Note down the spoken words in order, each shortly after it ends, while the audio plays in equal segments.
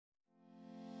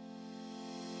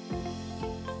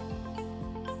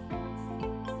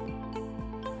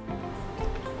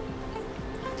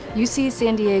UC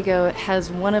San Diego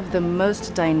has one of the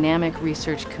most dynamic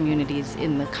research communities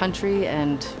in the country,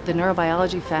 and the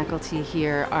neurobiology faculty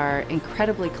here are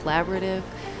incredibly collaborative,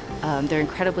 they're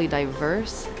incredibly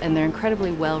diverse, and they're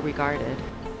incredibly well regarded.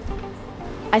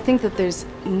 I think that there's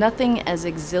nothing as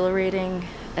exhilarating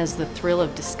as the thrill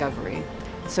of discovery.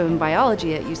 So in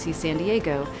biology at UC San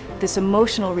Diego, this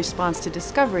emotional response to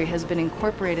discovery has been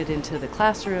incorporated into the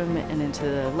classroom and into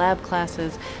the lab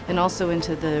classes, and also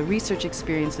into the research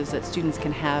experiences that students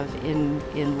can have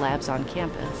in labs on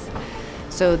campus.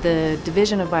 So the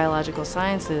Division of Biological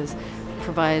Sciences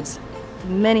provides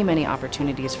many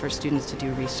opportunities for students to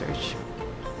do research.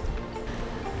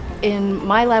 In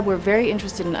my lab, we're very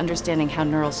interested in understanding how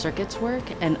neural circuits work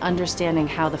and understanding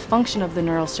how the function of the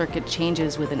neural circuit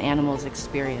changes with an animal's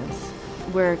experience.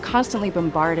 We're constantly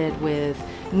bombarded with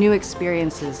new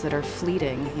experiences that are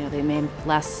fleeting. They may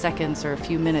last seconds or a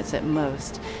few minutes at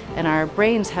most. And our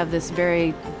brains have this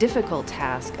very difficult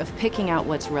task of picking out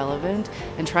what's relevant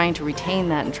and trying to retain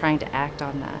that and trying to act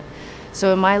on that.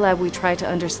 So in my lab, we try to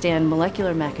understand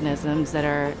molecular mechanisms that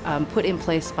are put in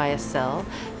place by a cell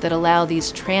that allow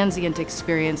these transient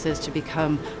experiences to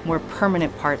become more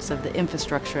permanent parts of the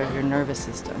infrastructure of your nervous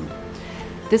system.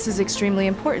 This is extremely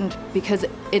important because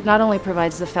it not only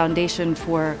provides the foundation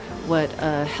for what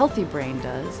a healthy brain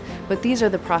does, but these are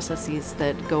the processes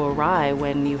that go awry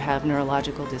when you have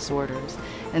neurological disorders.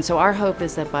 And so our hope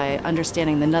is that by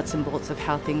understanding the nuts and bolts of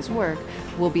how things work,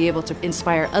 we'll be able to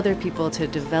inspire other people to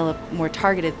develop more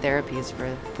targeted therapies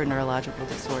for neurological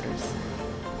disorders.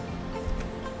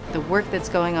 The work that's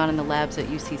going on in the labs at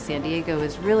UC San Diego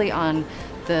is really on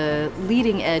the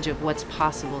leading edge of what's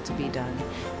possible to be done.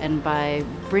 And by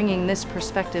bringing this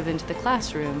perspective into the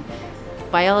classroom,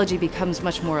 biology becomes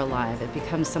much more alive. It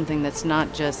becomes something that's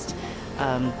not just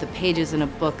the pages in a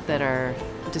book that are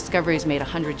discoveries made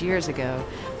 100 years ago,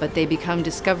 but they become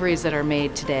discoveries that are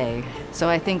made today. So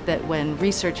I think that when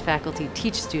research faculty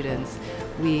teach students,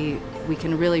 we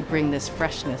can really bring this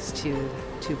freshness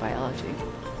to biology.